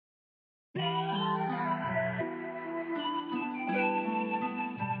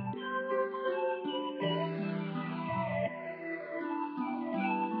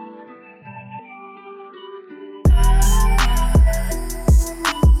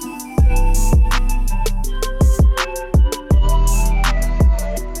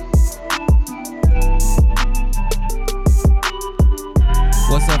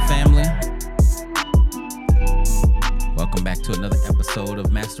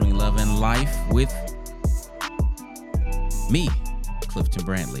Mastering Love and Life with me, Clifton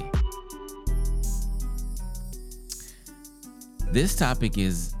Brantley. This topic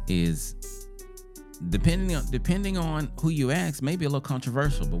is depending on who you ask, maybe a little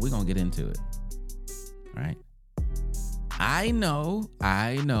controversial, but we're gonna get into it. All right. I know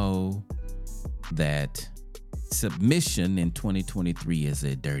that submission in 2023 is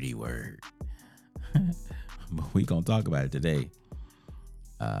a dirty word. But we're gonna talk about it today.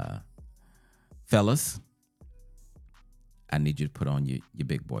 Fellas, I need you to put on your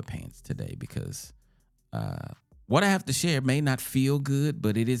big boy pants today, because what I have to share may not feel good,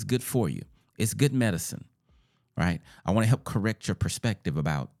 but it is good for you. It's good medicine, right? I want to help correct your perspective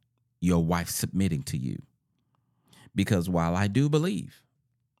about your wife submitting to you. Because while I do believe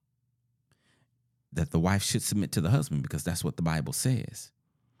that the wife should submit to the husband, because that's what the Bible says,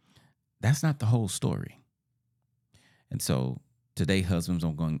 that's not the whole story. And so today, husbands,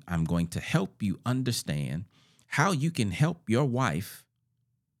 I'm going to help you understand how you can help your wife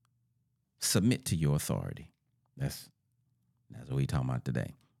submit to your authority. That's what we're talking about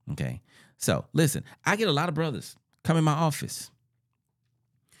today. Okay. So listen, I get a lot of brothers come in my office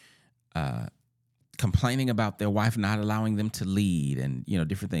complaining about their wife not allowing them to lead and,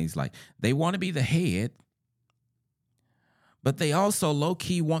 different things. Like, they want to be the head, but they also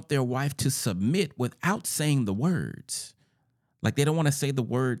low-key want their wife to submit without saying the words. Like, they don't want to say the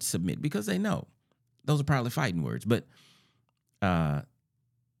word submit because they know those are probably fighting words, but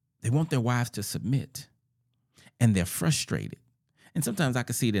they want their wives to submit, and they're frustrated. And sometimes I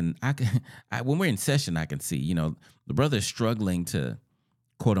can see it when we're in session, I can see, the brother is struggling to,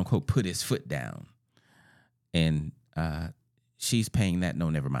 quote unquote, put his foot down. And she's paying that, no,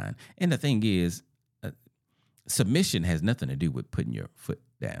 never mind. And the thing is, submission has nothing to do with putting your foot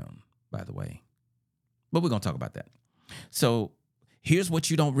down, by the way. But we're going to talk about that. So here's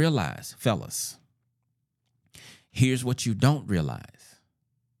what you don't realize, fellas. Here's what you don't realize.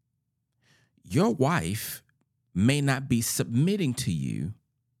 Your wife may not be submitting to you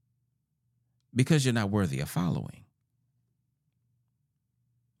because you're not worthy of following.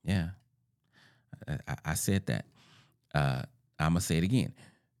 Yeah, I said that. I'm going to say it again.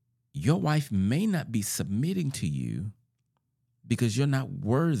 Your wife may not be submitting to you because you're not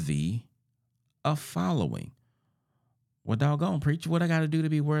worthy of following. Well, doggone, preacher, what I got to do to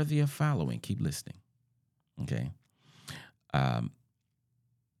be worthy of following? Keep listening. Okay. Like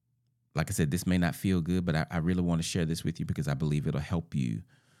I said, this may not feel good, but I really want to share this with you because I believe it'll help you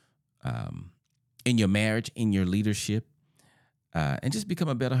in your marriage, in your leadership, and just become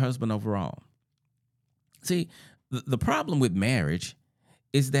a better husband overall. See, the problem with marriage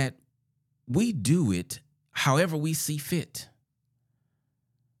is that we do it however we see fit.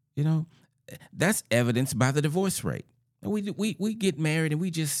 That's evidenced by the divorce rate. We get married and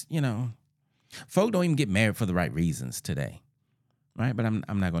we just, folk don't even get married for the right reasons today. Right. But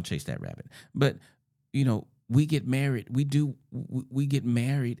I'm not going to chase that rabbit. But, we get married. We get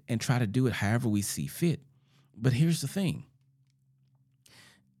married and try to do it however we see fit. But here's the thing.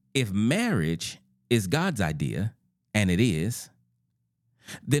 If marriage is God's idea, and it is,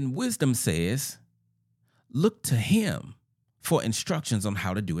 then wisdom says, look to him for instructions on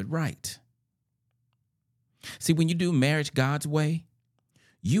how to do it right. See, when you do marriage God's way,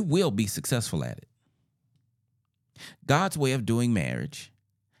 you will be successful at it. God's way of doing marriage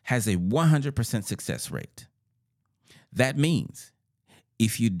has a 100% success rate. That means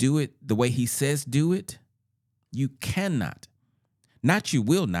if you do it the way he says do it, you cannot, not you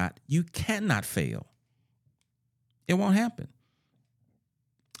will not, you cannot fail. It won't happen.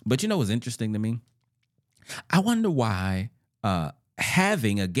 But what's interesting to me? I wonder why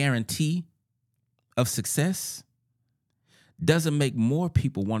having a guarantee of success doesn't make more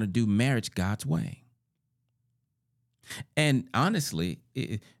people want to do marriage God's way. And honestly,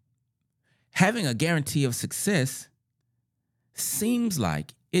 having a guarantee of success seems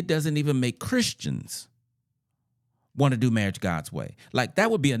like it doesn't even make Christians want to do marriage God's way. Like, that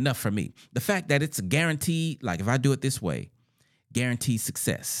would be enough for me. The fact that it's a guarantee, like if I do it this way, guaranteed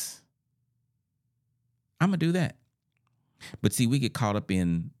success, I'm going to do that. But see, we get caught up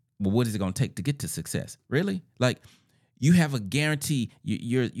in, well, what is it going to take to get to success? Really? Like, you have a guarantee.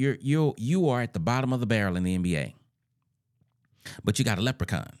 You are at the bottom of the barrel in the NBA. But you got a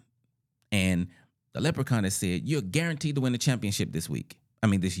leprechaun, and the leprechaun has said, you're guaranteed to win the championship this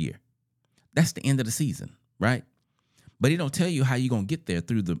year. That's the end of the season, right? But he don't tell you how you're going to get there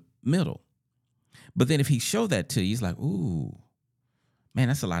through the middle. But then if he show that to you, he's like, ooh, man,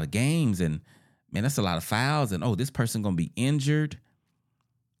 that's a lot of games, and man, that's a lot of fouls, and this person going to be injured.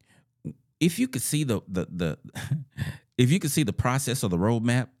 If you could see If you could see the process or the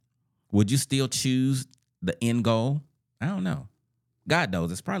roadmap, would you still choose the end goal? I don't know. God knows.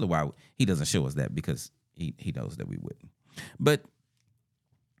 That's probably why he doesn't show us that, because he knows that we wouldn't. But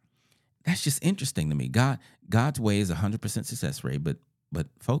that's just interesting to me. God's way is 100% success rate, but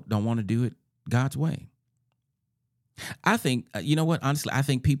folk don't want to do it God's way. I think you know what? Honestly, I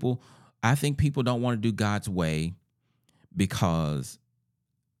think people don't want to do God's way because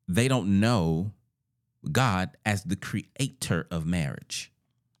they don't know God as the creator of marriage.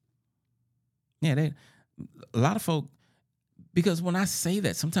 Yeah, a lot of folk, because when I say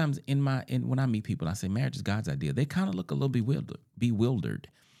that, sometimes when I meet people, I say marriage is God's idea. They kind of look a little bewildered,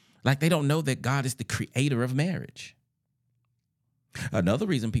 like they don't know that God is the creator of marriage. Another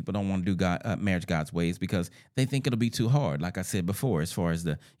reason people don't want to do marriage God's way is because they think it'll be too hard. Like I said before, as far as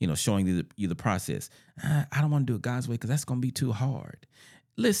the showing you the process, I don't want to do it God's way because that's going to be too hard.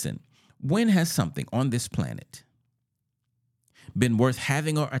 Listen, when has something on this planet been worth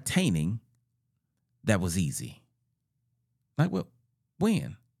having or attaining that was easy? Like, well,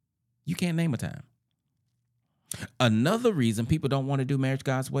 when? You can't name a time. Another reason people don't want to do marriage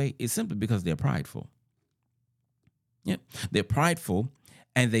God's way is simply because they're prideful. Yep. They're prideful,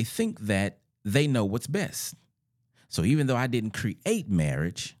 and they think that they know what's best. So even though I didn't create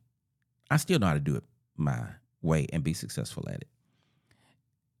marriage, I still know how to do it my way and be successful at it.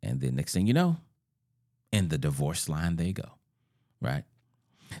 And then next thing you know, in the divorce line they go, right?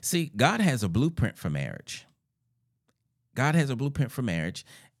 See, God has a blueprint for marriage. God has a blueprint for marriage,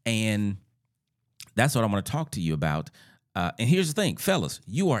 and that's what I want to talk to you about. And here's the thing, fellas,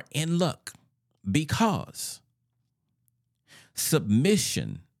 you are in luck because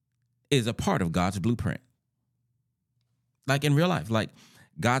submission is a part of God's blueprint. Like in real life, like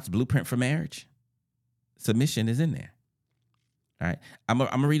God's blueprint for marriage, submission is in there. All right. I'm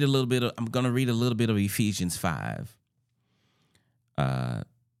gonna read a little bit of Ephesians 5.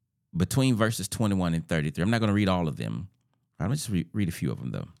 Between verses 21 and 33. I'm not going to read all of them. I'm going to just read a few of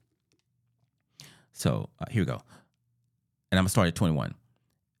them, though. So here we go. And I'm going to start at 21.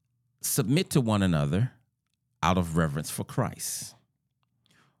 Submit to one another out of reverence for Christ.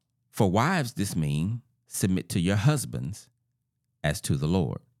 For wives, this means submit to your husbands as to the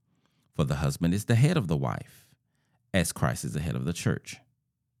Lord. For the husband is the head of the wife, as Christ is the head of the church.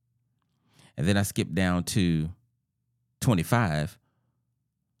 And then I skip down to 25.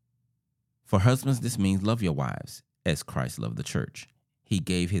 For husbands, this means love your wives as Christ loved the church. He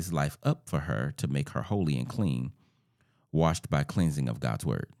gave his life up for her to make her holy and clean, washed by cleansing of God's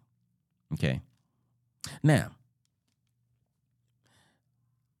word. Okay. Now,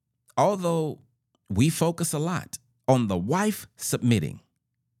 although we focus a lot on the wife submitting,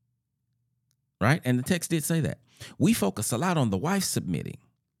 right? And the text did say that. We focus a lot on the wife submitting.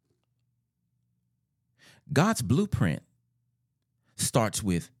 God's blueprint starts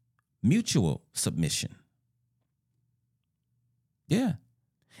with mutual submission. Yeah.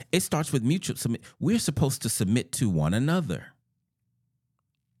 It starts with mutual submission. We're supposed to submit to one another.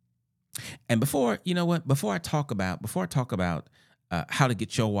 And before I talk about how to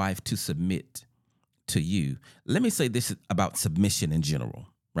get your wife to submit to you, let me say this about submission in general,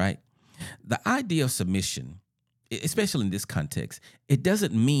 right? The idea of submission, especially in this context, it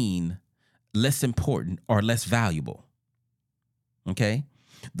doesn't mean less important or less valuable. Okay?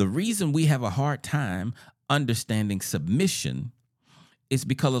 The reason we have a hard time understanding submission is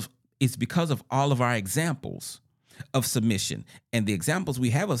because of all of our examples of submission. And the examples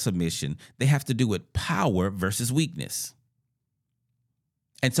we have of submission, they have to do with power versus weakness.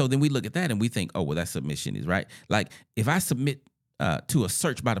 And so then we look at that and we think, oh, well, that submission is right. Like if I submit to a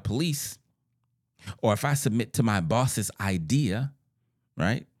search by the police, or if I submit to my boss's idea,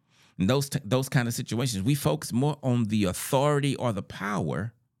 right? In those kind of situations, we focus more on the authority or the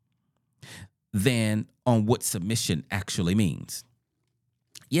power than on what submission actually means.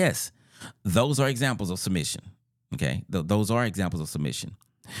 Yes, those are examples of submission. Okay, those are examples of submission.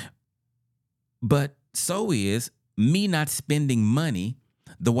 But so is me not spending money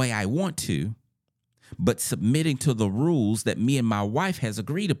the way I want to, but submitting to the rules that me and my wife has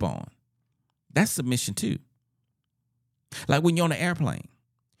agreed upon. That's submission too. Like when you're on an airplane,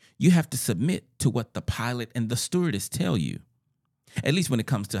 you have to submit to what the pilot and the stewardess tell you, at least when it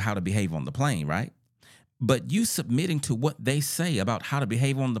comes to how to behave on the plane, right? But you submitting to what they say about how to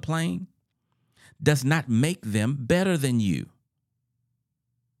behave on the plane does not make them better than you.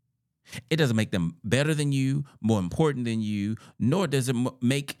 It doesn't make them better than you, more important than you, nor does it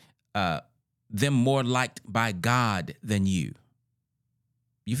make them more liked by God than you.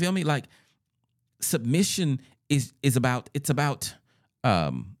 You feel me? Like submission is about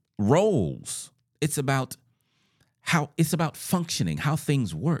roles. It's about how it's about functioning, how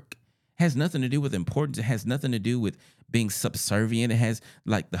things work. It has nothing to do with importance. It has nothing to do with being subservient. It has,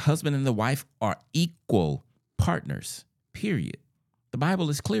 like, the husband and the wife are equal partners, period. The Bible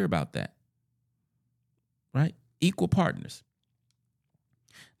is clear about that, right? Equal partners.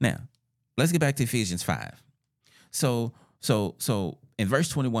 Now, let's get back to Ephesians 5. So in verse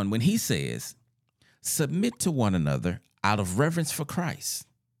 21, when he says, submit to one another out of reverence for Christ,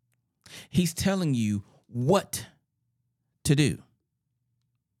 he's telling you what to do.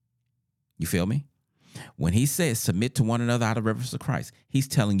 You feel me? When he says submit to one another out of reverence for Christ, he's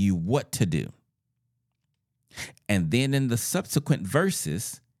telling you what to do. And then in the subsequent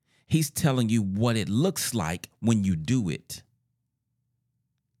verses, he's telling you what it looks like when you do it.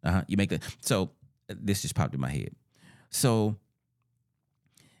 You make that. So this just popped in my head. So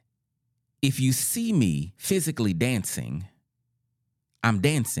if you see me physically dancing, I'm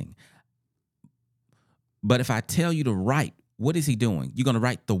dancing. But if I tell you to write, what is he doing? You're going to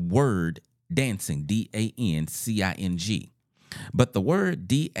write the word dancing, D-A-N-C-I-N-G. But the word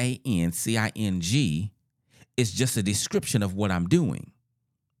D-A-N-C-I-N-G is just a description of what I'm doing.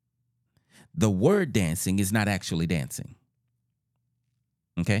 The word dancing is not actually dancing.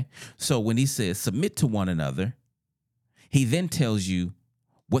 Okay? So when he says submit to one another, he then tells you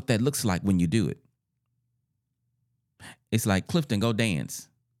what that looks like when you do it. It's like, Clifton, go dance.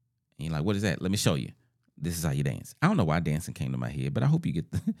 And you're like, what is that? Let me show you. This is how you dance. I don't know why dancing came to my head, but I hope you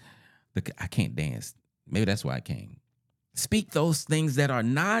get the I can't dance. Maybe that's why I came. Speak those things that are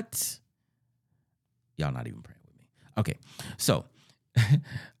not. Y'all not even praying with me. Okay. So,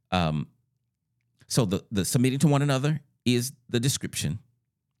 so the submitting to one another is the description.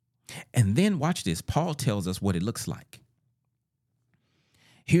 And then watch this. Paul tells us what it looks like.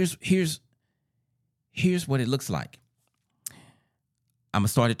 Here's what it looks like. I'm going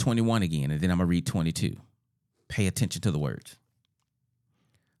to start at 21 again, and then I'm going to read 22. Pay attention to the words.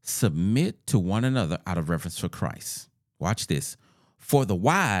 Submit to one another out of reverence for Christ. Watch this. For the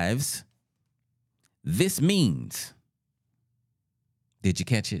wives, this means. Did you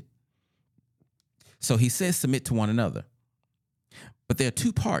catch it? So he says submit to one another. But there are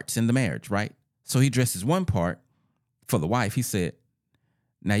two parts in the marriage, right? So he addresses one part for the wife. He said,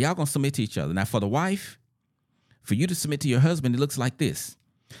 now y'all going to submit to each other. Now for the wife, for you to submit to your husband, it looks like this.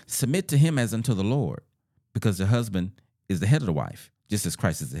 Submit to him as unto the Lord, because the husband is the head of the wife, just as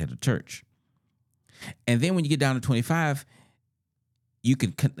Christ is the head of the church. And then when you get down to 25, you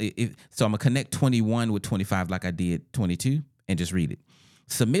can, so I'm going to connect 21 with 25 like I did 22 and just read it.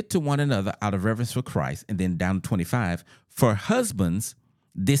 Submit to one another out of reverence for Christ. And then down to 25, for husbands,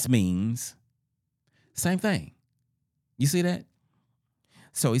 this means same thing. You see that?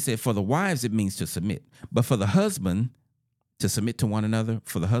 So he said, for the wives, it means to submit. But for the husband, to submit to one another,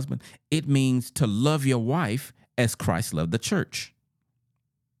 for the husband, it means to love your wife as Christ loved the church.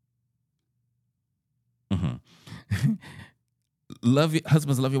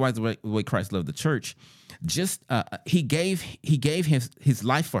 Husbands, love your wives the way Christ loved the church. Just he gave his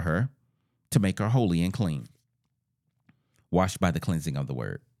life for her to make her holy and clean, washed by the cleansing of the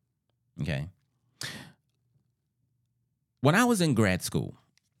word. Okay. When I was in grad school,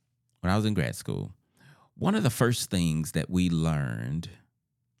 one of the first things that we learned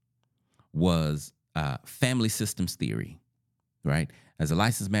was family systems theory, right? As a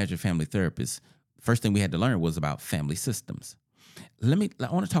licensed marriage and family therapist, the first thing we had to learn was about family systems. I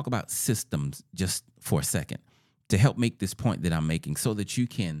want to talk about systems just for a second to help make this point that I'm making so that you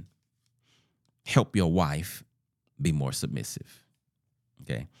can help your wife be more submissive.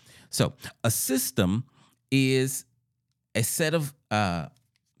 Okay. So a system is a set of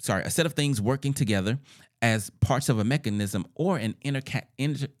things working together as parts of a mechanism or an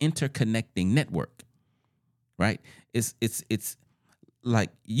interconnecting network, right? It's like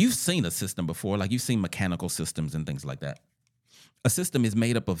you've seen a system before, like you've seen mechanical systems and things like that. A system is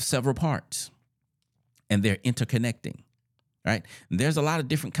made up of several parts, and they're interconnecting, right? And there's a lot of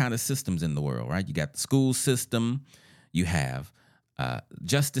different kind of systems in the world, right? You got the school system, you have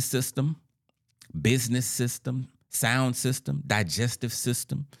justice system, business system, sound system, digestive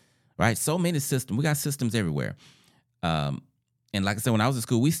system, right? So many systems. We got systems everywhere. And like I said, when I was in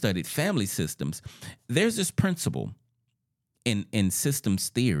school, we studied family systems. There's this principle in systems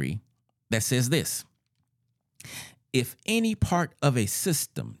theory that says this: if any part of a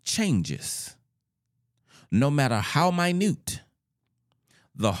system changes, no matter how minute,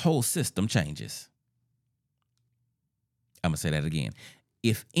 the whole system changes. I'm going to say that again.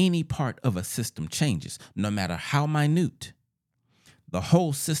 If any part of a system changes, no matter how minute, the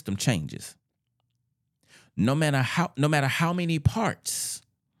whole system changes. No matter how many parts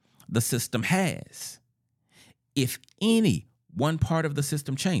the system has, If any one part of the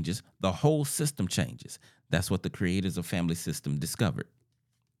system changes, the whole system changes. That's what the creators of family system discovered.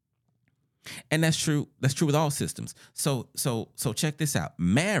 And that's true. That's true with all systems. So check this out.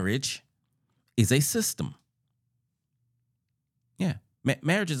 Marriage is a system. Yeah.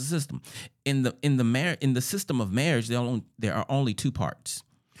 Marriage is a system. In the system of marriage, there are only two parts.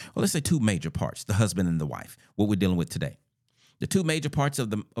 Well, let's say two major parts, the husband and the wife, what we're dealing with today. The two major parts of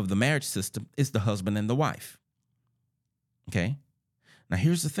the marriage system is the husband and the wife. Okay? Now,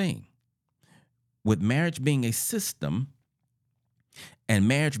 here's the thing. With marriage being a system and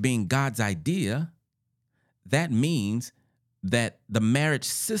marriage being God's idea, that means that the marriage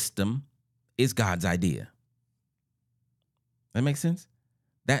system is God's idea. That makes sense?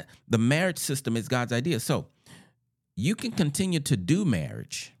 That the marriage system is God's idea. So you can continue to do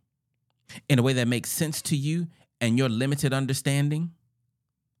marriage in a way that makes sense to you and your limited understanding,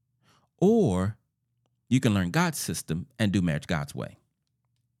 or you can learn God's system and do marriage God's way.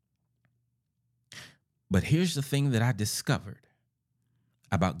 But here's the thing that I discovered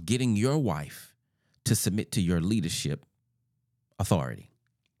about getting your wife to submit to your leadership authority.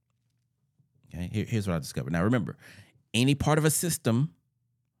 Okay, here's what I discovered. Now, remember, any part of a system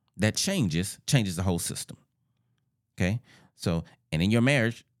that changes the whole system. Okay, so, and in your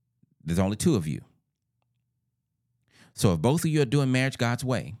marriage, there's only two of you. So if both of you are doing marriage God's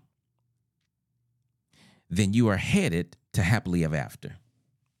way, then you are headed to happily ever after.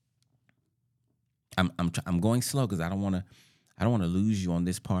 I'm going slow because I don't want to lose you on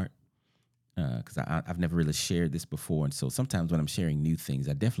this part, because I've never really shared this before, and so sometimes when I'm sharing new things,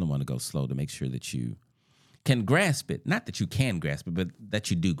 I definitely want to go slow to make sure that you can grasp it. Not that you can grasp it, but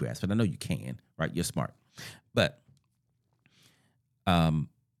that you do grasp it. I know you can, right? You're smart, but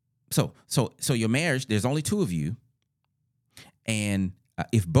so your marriage, there's only two of you, and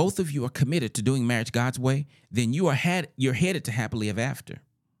if both of you are committed to doing marriage God's way, then you're headed to happily ever after.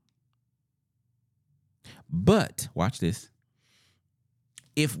 But watch this.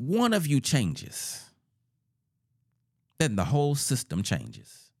 If one of you changes, then the whole system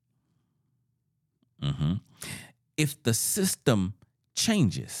changes. If the system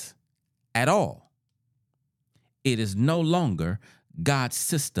changes at all, it is no longer God's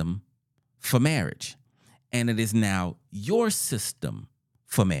system for marriage, and it is now your system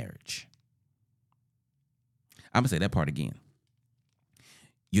for marriage. I'm going to say that part again.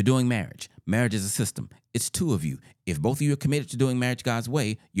 You're doing marriage. Marriage is a system. It's two of you. If both of you are committed to doing marriage God's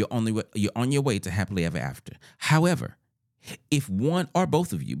way, you're on your way to happily ever after. However, if one or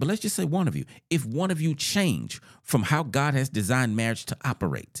both of you, but let's just say one of you, if one of you change from how God has designed marriage to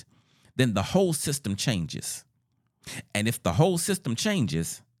operate, then the whole system changes. And if the whole system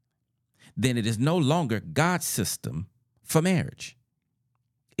changes, then it is no longer God's system for marriage.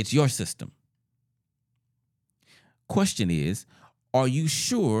 It's your system. Question is, are you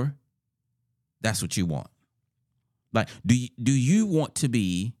sure that's what you want? Like, do you want to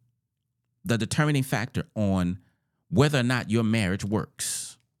be the determining factor on whether or not your marriage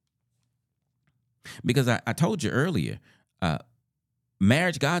works? Because I told you earlier,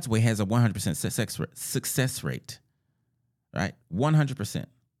 marriage God's way has a 100% success rate, right? 100%.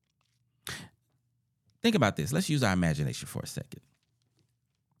 Think about this. Let's use our imagination for a second.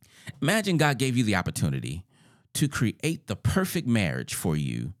 Imagine God gave you the opportunity to create the perfect marriage for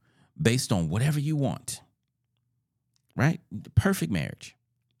you based on whatever you want, right? The perfect marriage,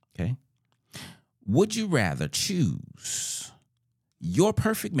 okay? Would you rather choose your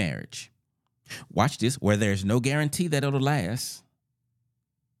perfect marriage, watch this, where there's no guarantee that it'll last,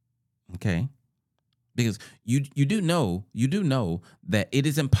 okay? Because you do know that it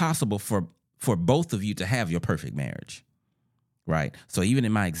is impossible for both of you to have your perfect marriage, right? So even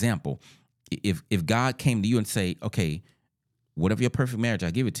in my example, if God came to you and say, okay, whatever your perfect marriage,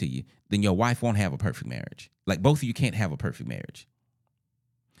 I'll give it to you, then your wife won't have a perfect marriage. Like, both of you can't have a perfect marriage.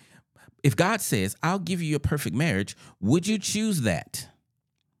 If God says, I'll give you your perfect marriage, would you choose that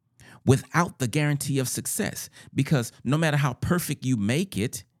without the guarantee of success? Because no matter how perfect you make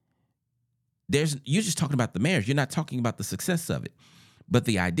it, you're just talking about the marriage. You're not talking about the success of it. But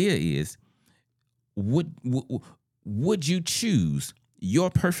the idea is, would you choose your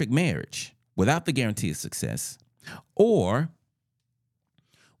perfect marriage without the guarantee of success, or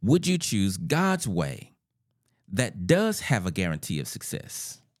would you choose God's way that does have a guarantee of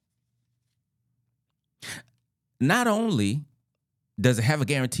success? Not only does it have a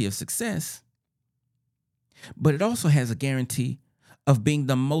guarantee of success, but it also has a guarantee of being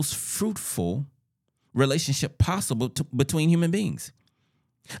the most fruitful relationship possible between human beings.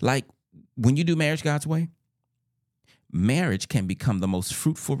 Like, when you do marriage God's way, marriage can become the most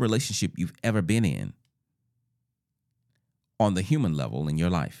fruitful relationship you've ever been in. on the human level in your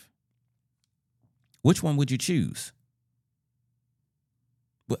life? Which one would you choose?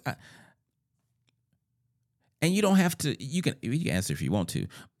 And you don't have to. You can answer if you want to,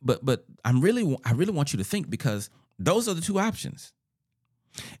 but I really want you to think, because those are the two options.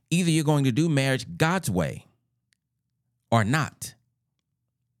 Either you're going to do marriage God's way or not.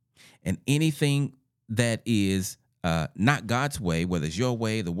 And anything that is not God's way, whether it's your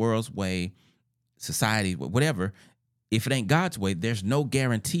way, the world's way, society, whatever, if it ain't God's way, there's no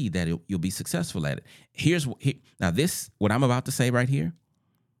guarantee that you'll be successful at it. Now what I'm about to say right here,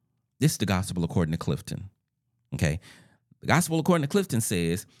 this is the gospel according to Clifton. Okay. The gospel according to Clifton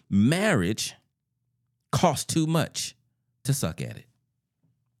says marriage costs too much to suck at it.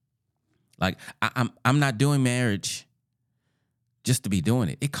 Like I'm not doing marriage just to be doing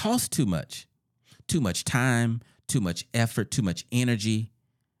it. It costs too much time, too much effort, too much energy,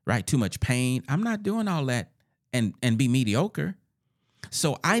 right? Too much pain. I'm not doing all that and be mediocre.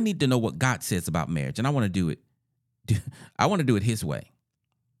 So I need to know what God says about marriage, and I want to do it. I want to do it His way,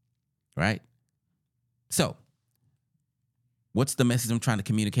 right? So what's the message I'm trying to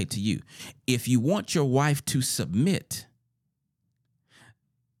communicate to you? If you want your wife to submit,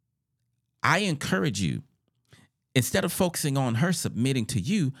 I encourage you, instead of focusing on her submitting to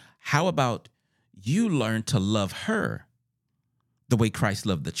you, how about you learn to love her the way Christ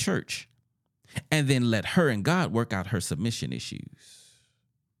loved the church, and then let her and God work out her submission issues?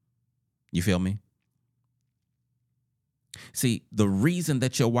 You feel me? See, the reason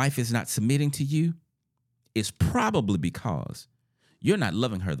that your wife is not submitting to you is probably because you're not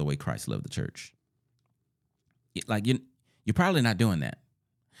loving her the way Christ loved the church. Like you're probably not doing that.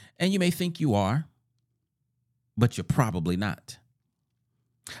 And you may think you are, but you're probably not.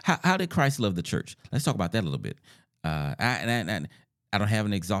 How did Christ love the church? Let's talk about that a little bit. I don't have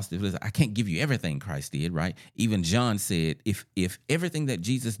an exhaustive list. I can't give you everything Christ did, right? Even John said, if everything that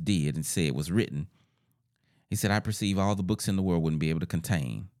Jesus did and said was written, he said, I perceive all the books in the world wouldn't be able to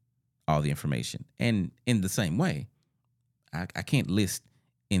contain all the information. And in the same way, I can't list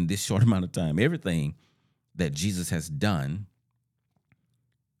in this short amount of time everything that Jesus has done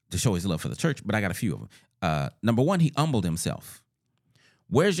to show his love for the church, but I got a few of them. Number one, he humbled himself.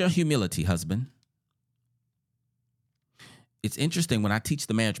 Where's your humility, husband? It's interesting when I teach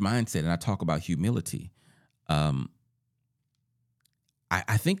the marriage mindset and I talk about humility. I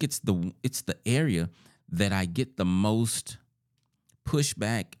think it's the area that I get the most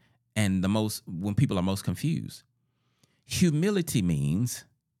pushback and when people are most confused. Humility means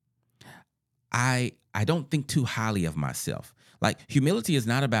I don't think too highly of myself. Like, humility is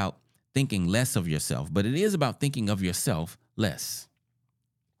not about thinking less of yourself, but it is about thinking of yourself less.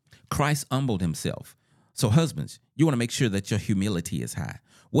 Christ humbled himself. So husbands, you want to make sure that your humility is high.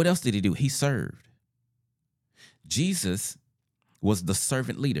 What else did he do? He served. Jesus was the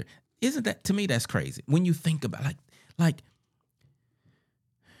servant leader. Isn't that, to me, that's crazy. When you think about like,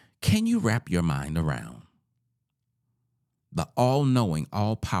 can you wrap your mind around the all-knowing,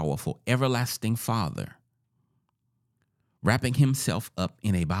 all-powerful, everlasting Father wrapping himself up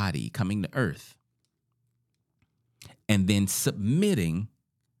in a body, coming to earth, and then submitting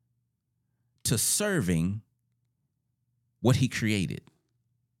to serving what he created?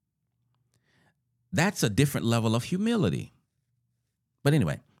 That's a different level of humility. But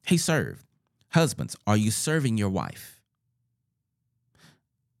anyway, he served. Husbands, are you serving your wife?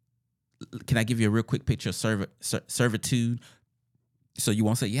 Can I give you a real quick picture of servitude? So you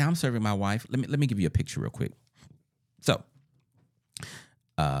won't say, yeah, I'm serving my wife. Let me give you a picture real quick. So,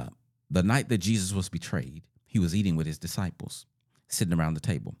 the night that Jesus was betrayed, he was eating with his disciples, sitting around the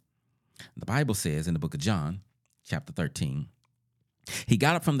table. The Bible says in the book of John, chapter 13, he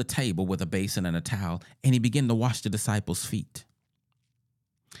got up from the table with a basin and a towel, and he began to wash the disciples' feet.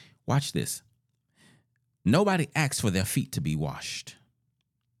 Watch this. Nobody asked for their feet to be washed,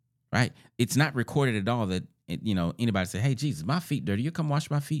 right? It's not recorded at all that, anybody say, hey, Jesus, my feet dirty. You come wash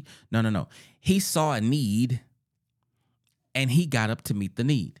my feet? No. He saw a need, and he got up to meet the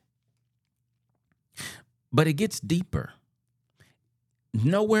need. But it gets deeper.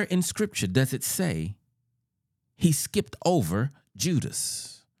 Nowhere in Scripture does it say he skipped over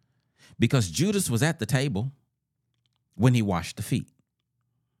Judas, because Judas was at the table when he washed the feet.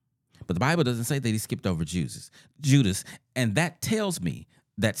 But the Bible doesn't say that he skipped over Judas. And that tells me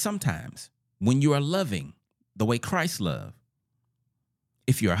that sometimes when you are loving the way Christ loved,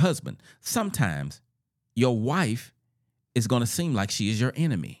 if you're a husband, sometimes your wife is going to seem like she is your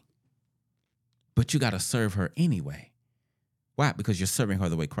enemy, but you got to serve her anyway. Why? Because you're serving her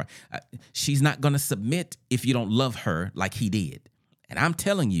the way Christ. She's not going to submit if you don't love her like he did. And I'm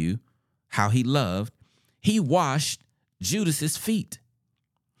telling you how he loved. He washed Judas's feet.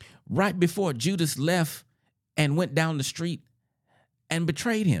 Right before Judas left and went down the street and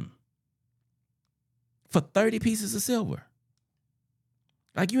betrayed him for 30 pieces of silver.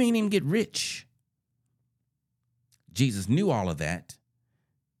 Like, you ain't even get rich. Jesus knew all of that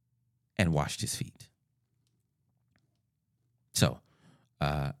and washed his feet. So,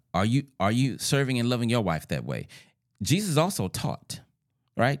 are you serving and loving your wife that way? Jesus also taught,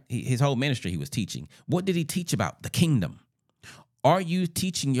 right? His whole ministry, he was teaching. What did he teach about? The kingdom. Are you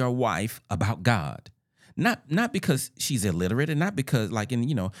teaching your wife about God? Not because she's illiterate, and not because, like, in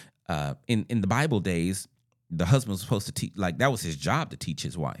the Bible days, the husband was supposed to teach, like, that was his job to teach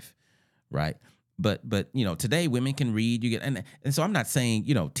his wife, right? But today women can read. And so I'm not saying,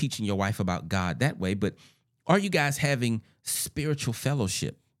 teaching your wife about God that way, but are you guys having spiritual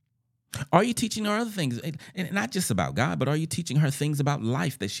fellowship? Are you teaching her other things, and not just about God, but are you teaching her things about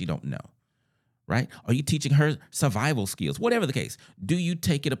life that she don't know? Right? Are you teaching her survival skills? Whatever the case, do you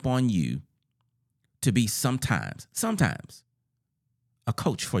take it upon you to be sometimes a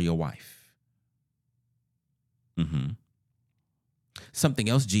coach for your wife? Something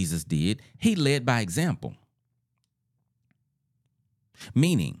else Jesus did, he led by example.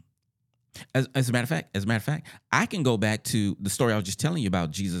 Meaning, as a matter of fact, I can go back to the story I was just telling you about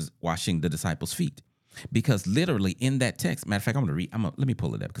Jesus washing the disciples' feet, because literally in that text, matter of fact, let me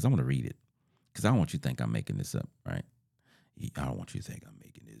pull it up because I want to read it, because I don't want you to think I'm making this up, right? I don't want you to think I'm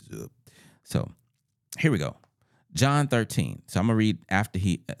making this up. So here we go. John 13. So I'm going to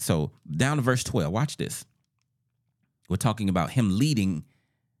read so down to verse 12. Watch this. We're talking about him leading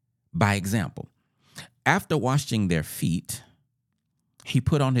by example. After washing their feet, he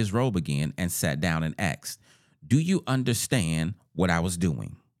put on his robe again and sat down and asked, "Do you understand what I was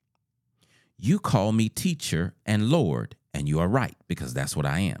doing? You call me teacher and Lord, and you are right, because that's what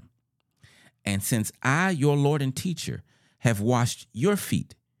I am. And since I, your Lord and teacher, have washed your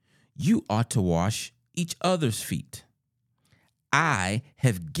feet, you ought to wash each other's feet. I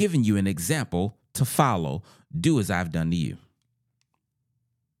have given you an example to follow. Do as I've done to you."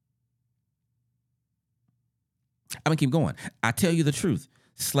 I'm going to keep going. "I tell you the truth.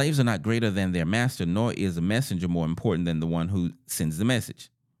 Slaves are not greater than their master, nor is a messenger more important than the one who sends the message.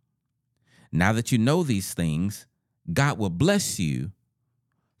 Now that you know these things, God will bless you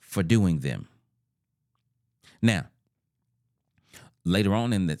for doing them." Now, later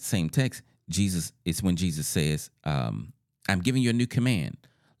on in that same text, it's when Jesus says, "I'm giving you a new command.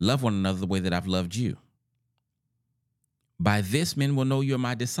 Love one another the way that I've loved you. By this men will know you're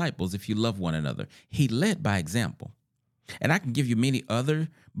my disciples if you love one another." He led by example. And I can give you many other,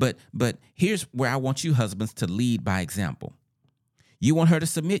 but here's where I want you husbands to lead by example. You want her to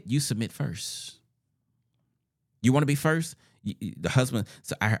submit, you submit first. You want to be first? The husband,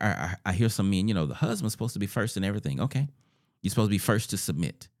 so I hear some men, the husband's supposed to be first in everything. Okay. You're supposed to be first to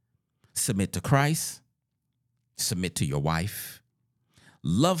submit. Submit to Christ. Submit to your wife.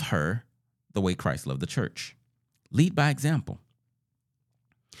 Love her the way Christ loved the church. Lead by example.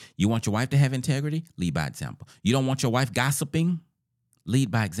 You want your wife to have integrity? Lead by example. You don't want your wife gossiping? Lead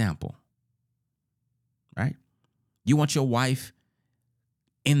by example. Right? You want your wife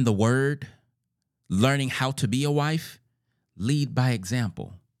in the word, learning how to be a wife? Lead by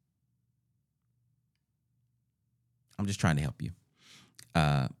example. I'm just trying to help you.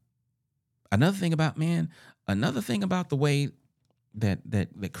 Another thing about the way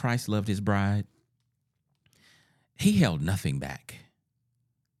that Christ loved his bride, he held nothing back.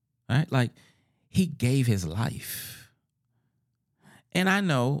 Right? Like, he gave his life. And I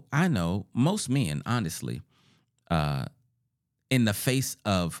know most men, honestly, in the face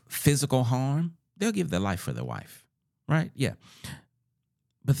of physical harm, they'll give their life for their wife. Right? Yeah.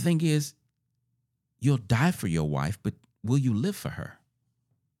 But the thing is, you'll die for your wife, but will you live for her?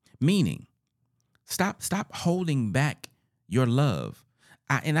 Meaning, stop holding back your love.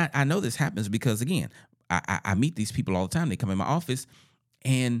 I know this happens because, again, I meet these people all the time. They come in my office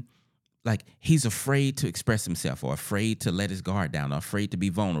and, like, he's afraid to express himself, or afraid to let his guard down, or afraid to be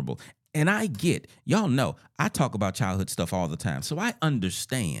vulnerable. And y'all know, I talk about childhood stuff all the time. So I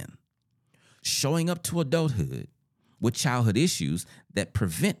understand showing up to adulthood with childhood issues that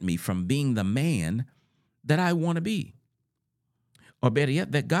prevent me from being the man that I want to be. Or better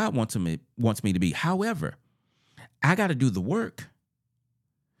yet, that God wants me to be. However, I got to do the work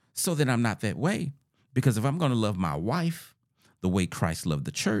so that I'm not that way. Because if I'm going to love my wife the way Christ loved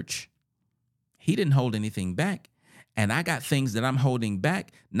the church, he didn't hold anything back. And I got things that I'm holding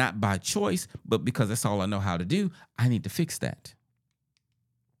back, not by choice, but because that's all I know how to do. I need to fix that.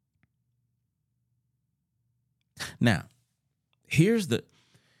 Now, here's the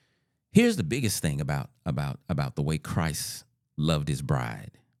Here's the biggest thing about the way Christ loved his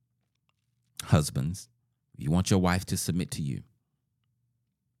bride. Husbands, you want your wife to submit to you.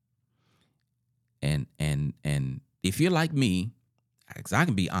 And if you're like me, 'cause I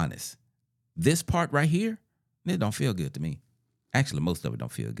can be honest, this part right here, it don't feel good to me. Actually, most of it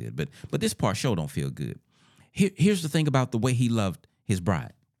don't feel good, but this part sure don't feel good. Here's the thing about the way he loved his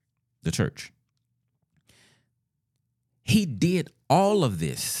bride, the church. He did all of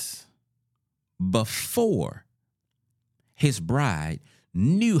this before his bride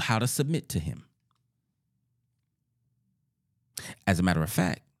knew how to submit to him. As a matter of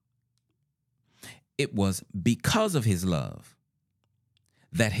fact, it was because of his love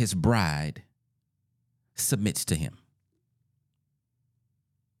that his bride submits to him.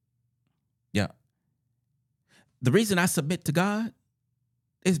 Yeah. The reason I submit to God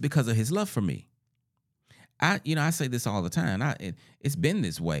is because of his love for me. I say this all the time. It's been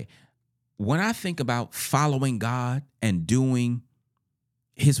this way. When I think about following God and doing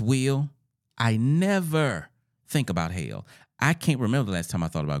his will, I never think about hell. I can't remember the last time I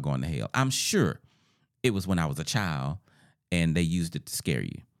thought about going to hell. I'm sure it was when I was a child and they used it to scare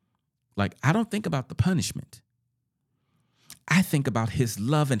you. Like, I don't think about the punishment. I think about his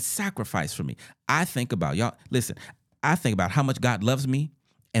love and sacrifice for me. I think about, y'all, listen, I think about how much God loves me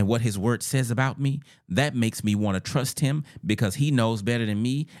and what his word says about me. That makes me want to trust him because he knows better than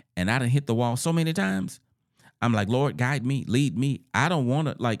me. And I done hit the wall so many times. I'm like, Lord, guide me, lead me. I don't want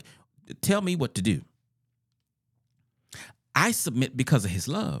to, tell me what to do. I submit because of his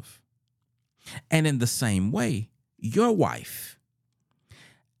love. And in the same way, your wife,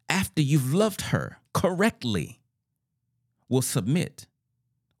 after you've loved her correctly, will submit.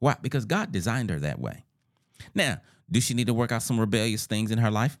 Why? Because God designed her that way. Now, do she need to work out some rebellious things in her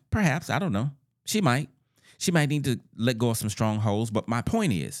life? Perhaps. I don't know. She might. She might need to let go of some strongholds. But my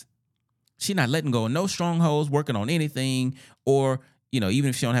point is, she's not letting go of no strongholds, working on anything, or, even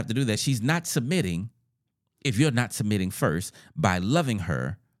if she don't have to do that, she's not submitting if you're not submitting first by loving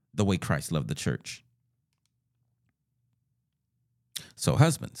her the way Christ loved the church. So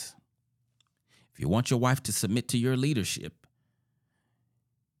husbands, if you want your wife to submit to your leadership,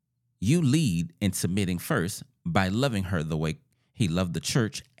 you lead in submitting first by loving her the way he loved the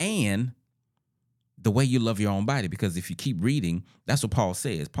church and the way you love your own body. Because if you keep reading, that's what Paul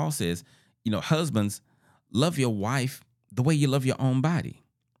says. Paul says, husbands, love your wife the way you love your own body.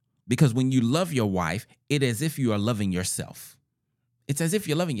 Because when you love your wife, it's as if you are loving yourself. It's as if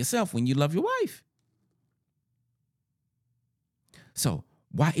you're loving yourself when you love your wife. So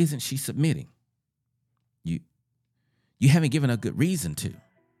why isn't she submitting? You haven't given a good reason to.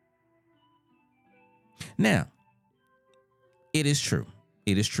 Now, it is true.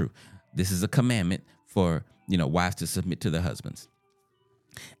 It is true. This is a commandment for, wives to submit to their husbands.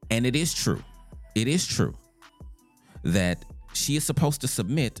 And it is true. It is true that she is supposed to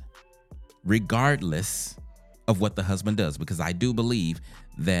submit regardless of what the husband does, because I do believe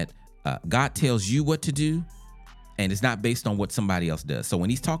that God tells you what to do, and it's not based on what somebody else does. So when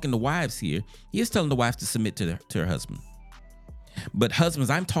he's talking to wives here, he is telling the wives to submit to her husband. But husbands,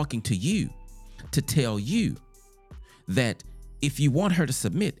 I'm talking to you to tell you that if you want her to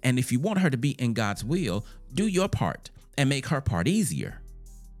submit and if you want her to be in God's will, do your part and make her part easier.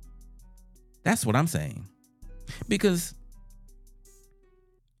 That's what I'm saying. Because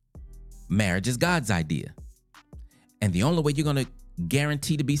marriage is God's idea. And the only way you're going to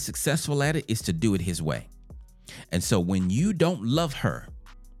guarantee to be successful at it is to do it his way. And so when you don't love her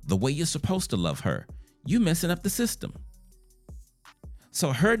the way you're supposed to love her, you messing up the system.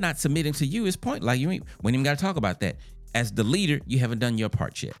 So her not submitting to you is pointless. Like, we ain't even got to talk about that. As the leader, you haven't done your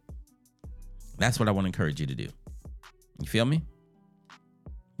part yet. That's what I want to encourage you to do. You feel me?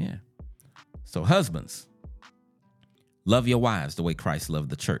 Yeah. So husbands, love your wives the way Christ loved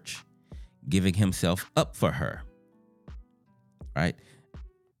the church, giving himself up for her. Right?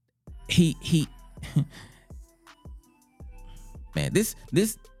 He man, this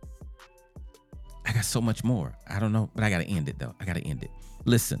I got so much more. I don't know, but I got to end it though. I got to end it.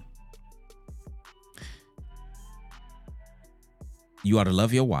 Listen. You ought to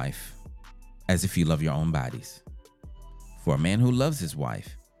love your wife as if you love your own bodies. For a man who loves his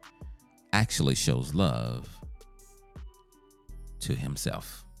wife actually shows love to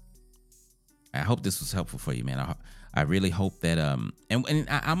himself. I hope this was helpful for you, man. I really hope that and I'm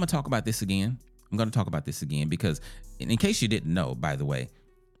gonna talk about this again. I'm gonna talk about this again because in case you didn't know, by the way,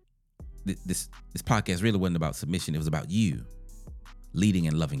 this podcast really wasn't about submission. It was about you leading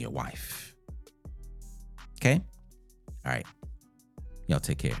and loving your wife. Okay? All right. Y'all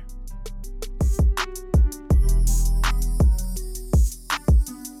take care.